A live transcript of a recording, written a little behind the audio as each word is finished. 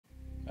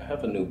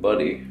have a new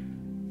buddy.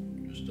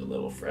 Just a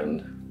little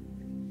friend.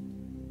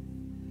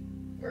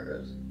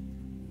 Where is it?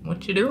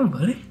 What you doing,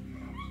 buddy?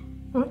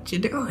 What you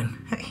doing?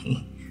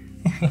 Hey.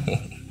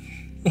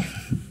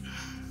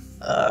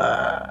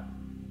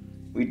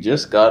 We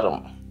just got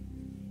him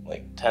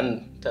like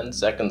 10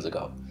 seconds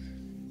ago.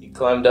 He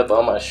climbed up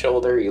on my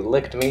shoulder, he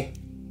licked me.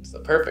 It's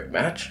the perfect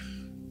match.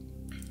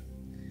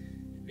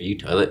 Are you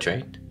toilet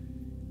trained?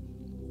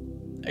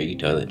 Are you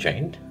toilet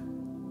trained?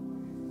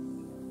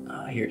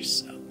 Oh, you're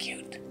so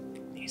cute.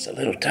 He's a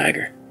little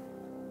tiger.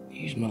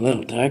 He's my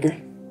little tiger.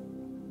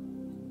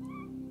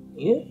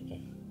 Yeah.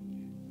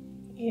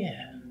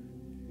 Yeah.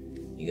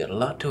 You got a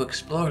lot to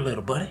explore,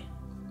 little buddy.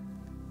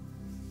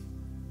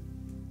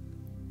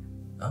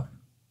 Oh,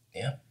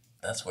 yeah.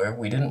 That's where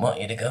we didn't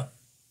want you to go.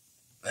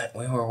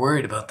 We were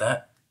worried about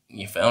that.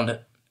 You found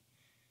it.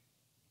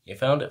 You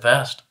found it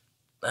fast.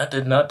 That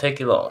did not take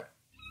you long.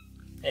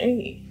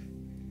 Hey.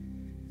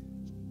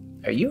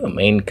 Are you a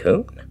Maine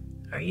Coon?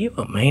 Are you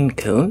a Maine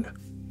Coon?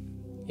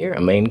 You're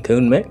a Maine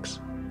Coon mix.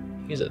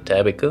 He's a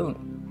Tabby Coon.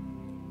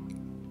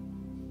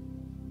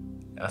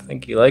 I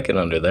think you like it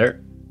under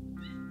there.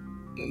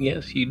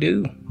 Yes, you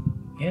do.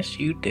 Yes,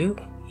 you do.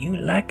 You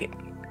like it.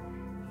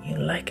 You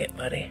like it,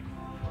 buddy.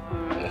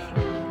 You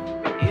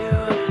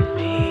and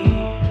me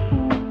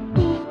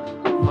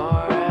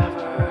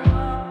forever.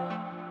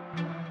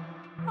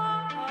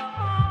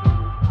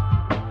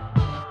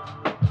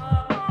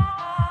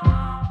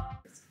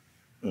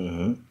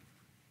 Mm-hmm.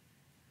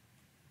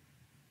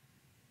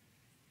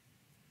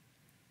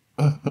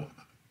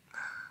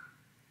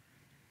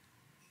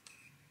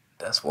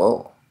 That's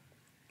wool.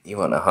 You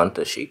want to hunt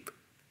a sheep?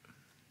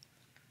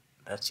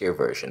 That's your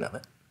version of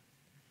it.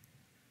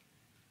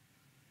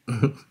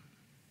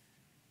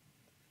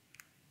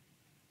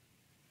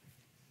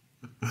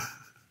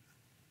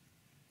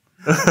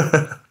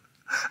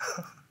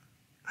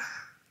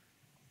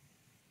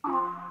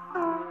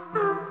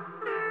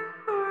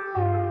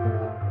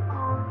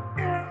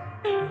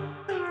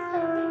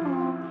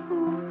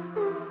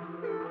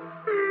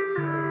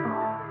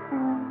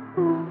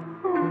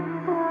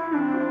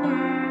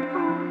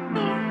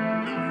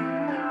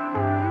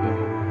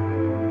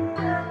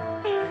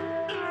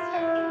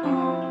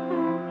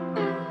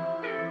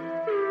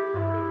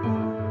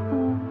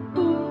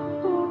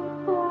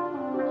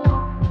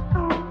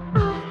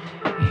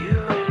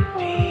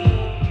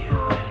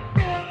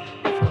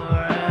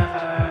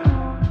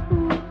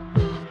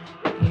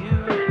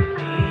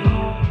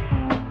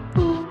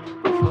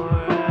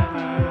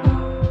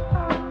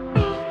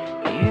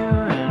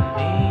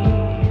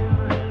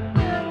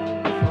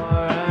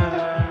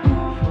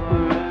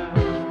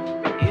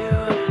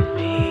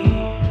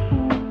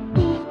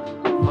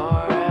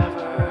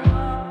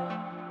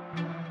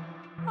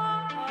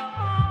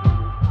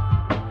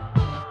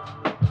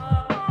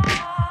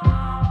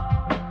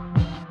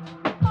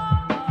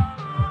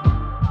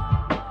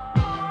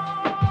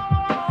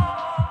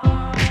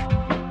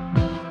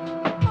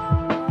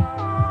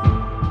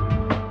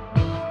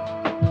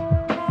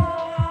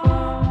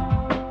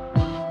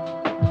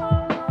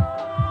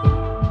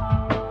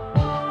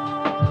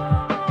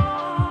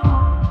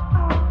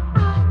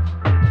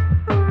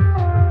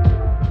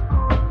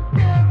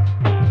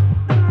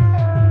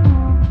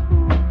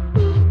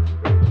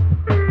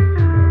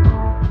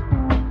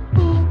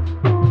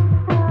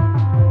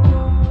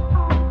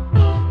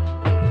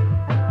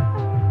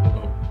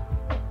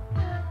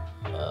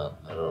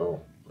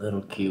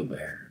 Little Q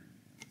bear.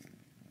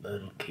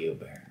 Little Q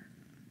bear.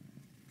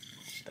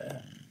 What's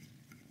that?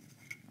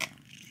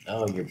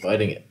 Oh, you're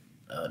biting it.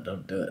 Oh,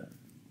 don't do it.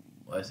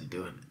 Why is he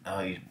doing it? Oh,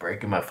 he's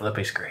breaking my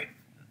flippy screen.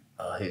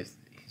 Oh, he's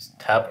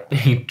tapped.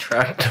 He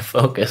tried to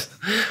focus.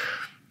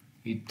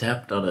 He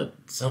tapped on it.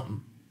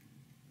 Something.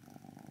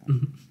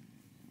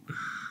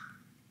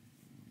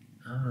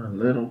 Oh,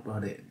 little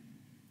buddy.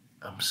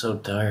 I'm so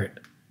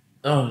tired.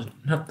 Oh,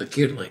 not the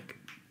cute link.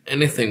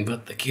 Anything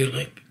but the cute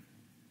link.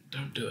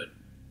 Don't do it.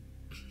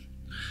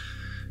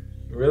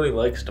 She really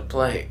likes to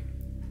play.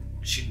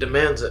 She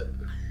demands it.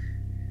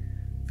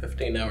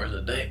 15 hours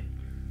a day.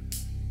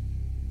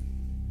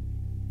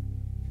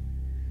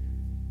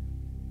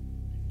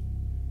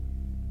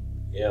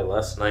 Yeah,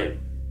 last night,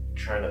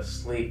 trying to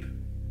sleep,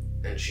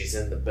 and she's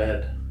in the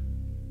bed.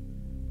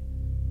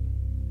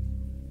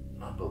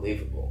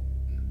 Unbelievable.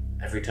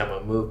 Every time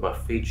I move my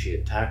feet, she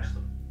attacks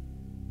them.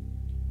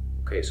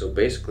 Okay, so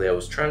basically I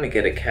was trying to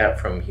get a cat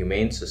from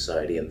Humane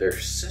Society and their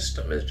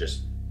system is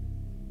just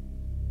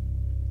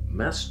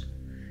messed.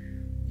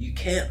 You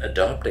can't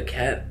adopt a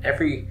cat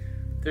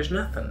there's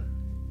nothing.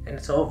 And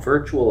it's all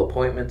virtual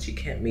appointments, you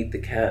can't meet the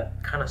cat.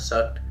 Kinda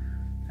sucked.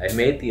 I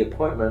made the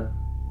appointment.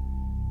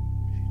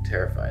 She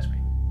terrifies me.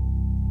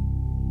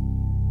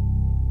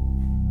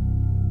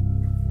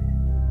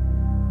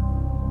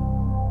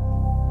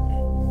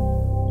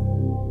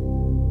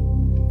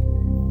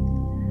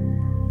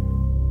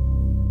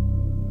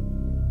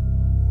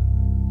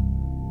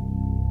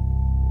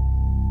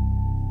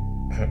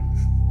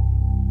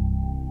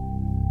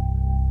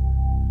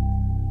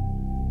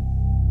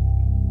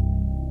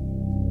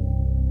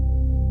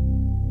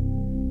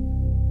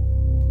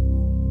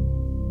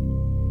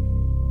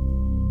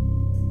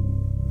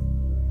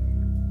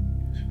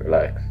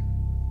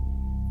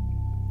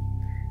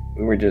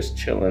 were just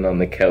chilling on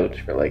the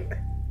couch for like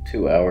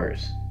 2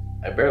 hours.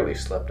 I barely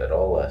slept at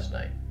all last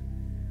night.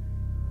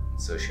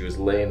 So she was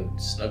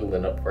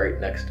snuggling up right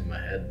next to my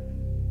head.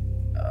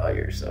 Oh,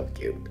 you're so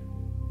cute.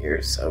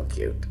 You're so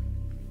cute.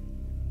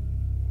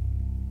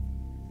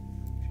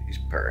 She's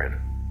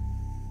purring.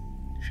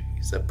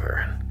 She's a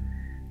purring.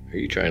 Are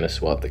you trying to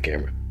swap the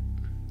camera?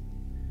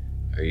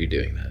 Are you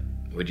doing that?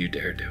 Would you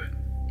dare do it?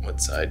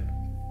 What side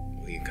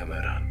will you come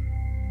out on?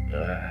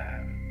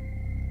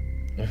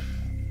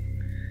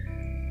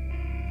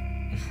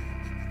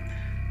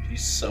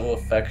 She's so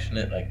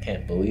affectionate, I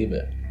can't believe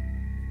it.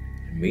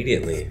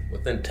 Immediately,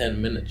 within 10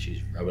 minutes,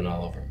 she's rubbing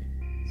all over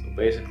me. So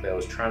basically, I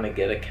was trying to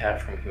get a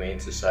cat from Humane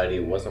Society.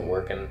 It wasn't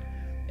working.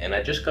 And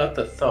I just got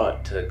the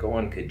thought to go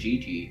on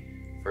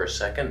Kijiji for a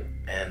second,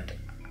 and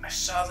I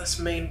saw this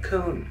Maine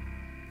Coon.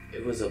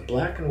 It was a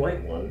black and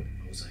white one.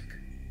 I was like,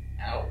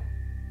 ow.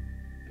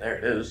 There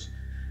it is.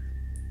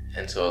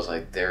 And so I was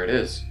like, there it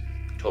is.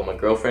 Told my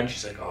girlfriend,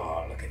 she's like,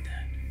 oh, look at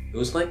that. It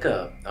was like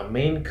a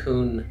Maine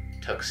Coon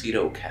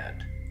tuxedo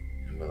cat.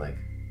 And we're like,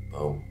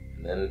 boom.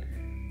 And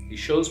then he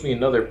shows me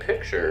another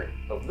picture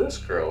of this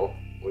girl.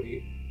 What do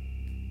you...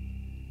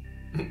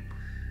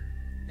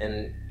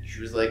 And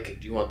she was like,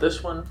 do you want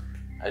this one?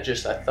 I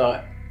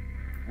thought,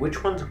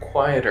 which one's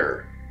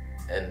quieter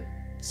and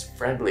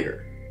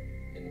friendlier?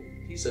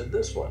 And he said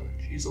this one.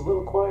 She's a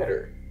little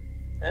quieter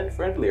and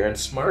friendlier and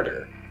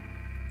smarter.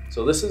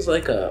 So this is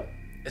like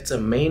it's a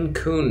Maine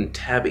Coon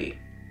Tabby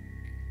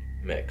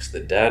mix. The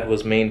dad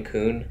was Maine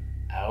Coon.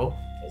 Ow,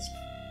 that's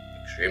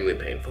extremely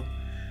painful.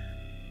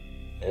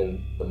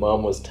 And the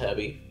mom was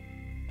Tabby.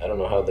 I don't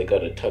know how they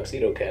got a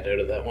tuxedo cat out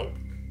of that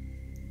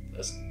one.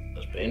 That's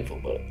painful,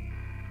 but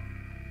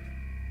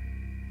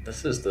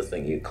this is the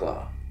thing you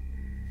claw.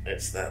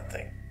 It's that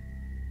thing.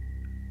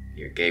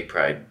 Your gay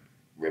pride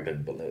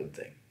ribbon balloon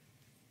thing.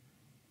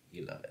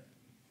 You love it.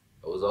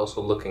 I was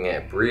also looking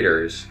at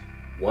breeders.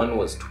 One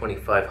was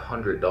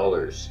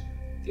 $2,500.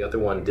 The other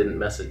one didn't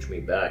message me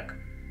back.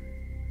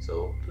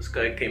 So this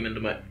guy came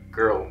into my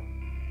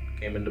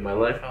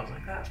life. I was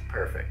like, that's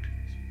perfect.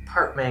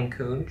 Part Maine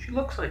Coon. She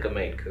looks like a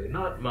Maine Coon.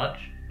 Not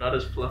much. Not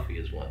as fluffy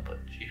as one, but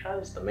she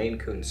has the Maine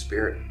Coon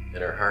spirit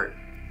in her heart.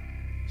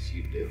 Yes,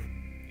 you do.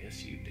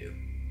 Yes, you do.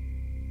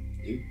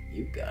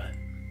 You got it.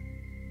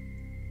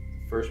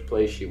 The first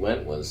place she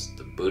went was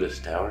the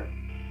Buddhist Tower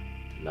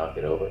to knock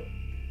it over.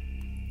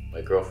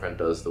 My girlfriend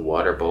does the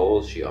water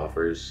bowls. She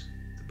offers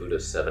the Buddha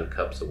 7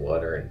 cups of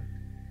water and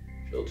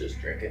she'll just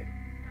drink it.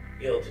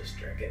 You'll just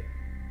drink it.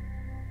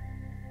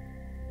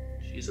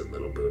 She's a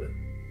little Buddha.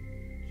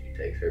 She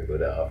takes her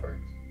Buddha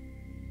offerings.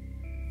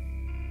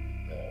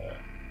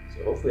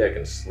 So hopefully I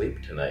can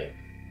sleep tonight.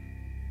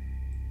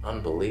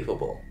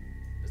 Unbelievable.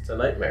 It's a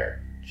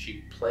nightmare.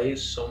 She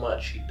plays so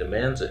much. She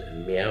demands it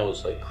and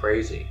meows like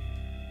crazy.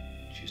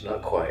 She's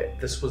not quiet.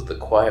 This was the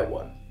quiet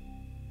one.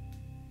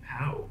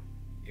 How?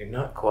 You're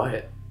not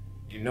quiet.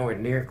 You're nowhere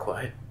near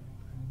quiet.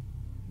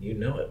 You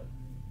know it.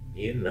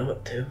 You know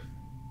it too.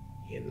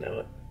 You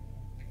know it.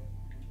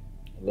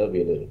 I love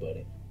you, little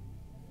buddy.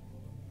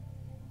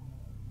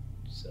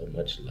 So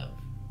much love.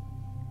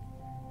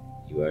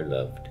 You are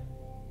loved.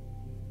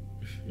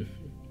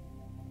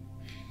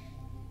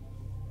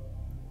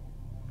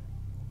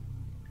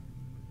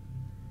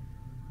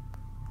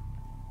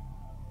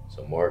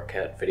 Some more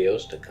cat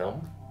videos to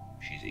come.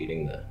 She's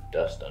eating the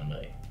dust on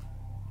my...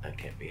 That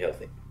can't be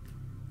healthy.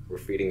 We're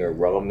feeding her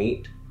raw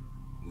meat.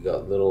 We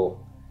got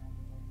little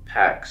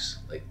packs,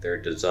 like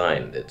they're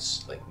designed.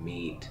 It's like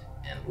meat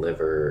and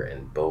liver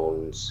and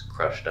bones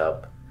crushed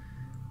up.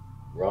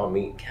 Raw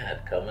meat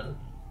cat coming.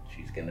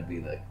 She's gonna be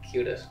the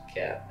cutest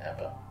cat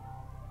ever.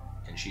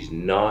 And she's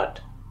not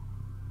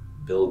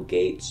Bill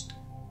Gates.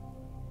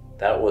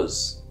 That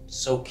was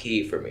so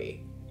key for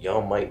me.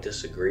 Y'all might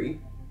disagree,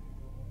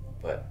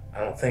 but I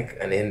don't think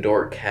an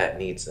indoor cat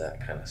needs that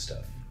kind of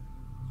stuff.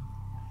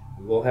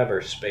 We will have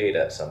her spayed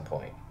at some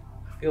point.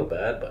 I feel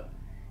bad, but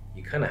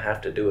you kind of have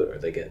to do it or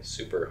they get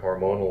super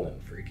hormonal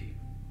and freaky.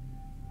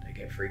 They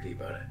get freaky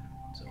about it.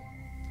 So,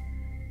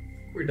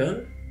 we're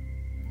done.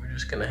 We're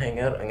just gonna hang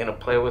out. I'm gonna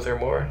play with her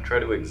more, try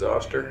to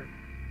exhaust her.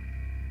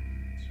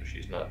 So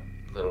she's not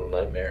a little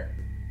nightmare,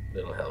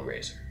 little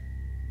hellraiser.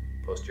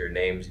 Post your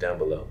names down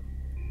below.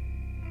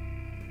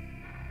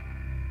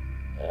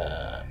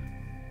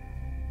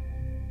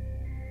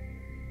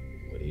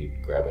 What are you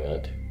grabbing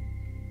onto?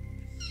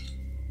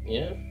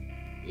 Yeah?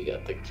 You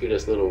got the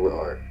cutest little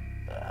roar.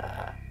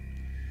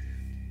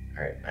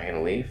 Alright, I'm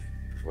gonna leave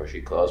before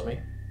she claws me.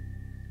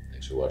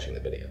 Thanks for watching the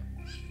video.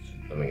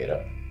 Let me get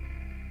up.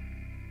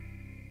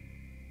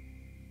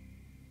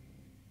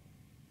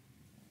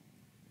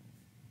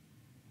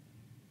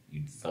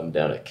 You'd thumb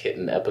down a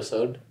kitten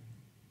episode?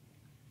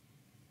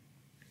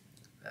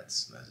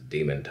 That's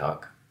demon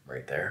talk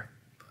right there.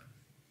 But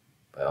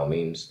by all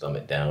means, thumb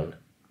it down.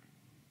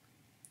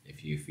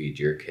 If you feed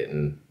your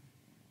kitten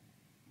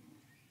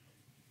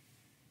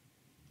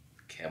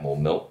camel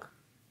milk,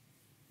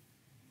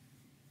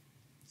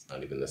 it's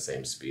not even the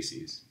same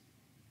species.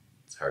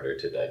 It's harder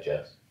to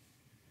digest.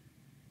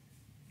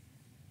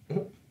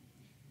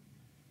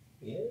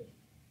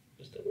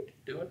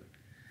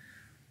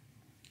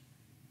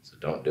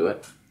 don't do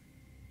it.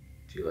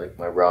 Do you like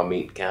my raw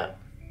meat, cat?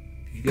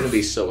 You're gonna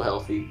be so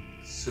healthy.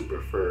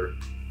 Super fur,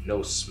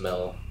 no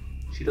smell.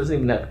 She doesn't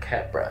even have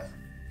cat breath.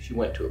 She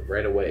went to it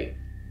right away.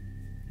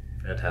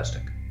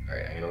 Fantastic.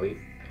 Alright, I'm gonna leave.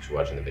 Thanks for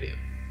watching the video.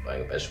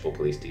 Buying a Vegetable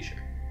Police t-shirt.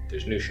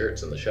 There's new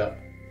shirts in the shop.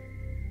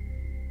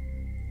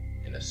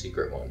 And a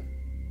secret one.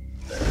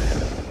 There I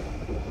have it.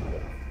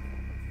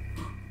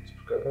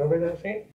 Subscribe over that, see?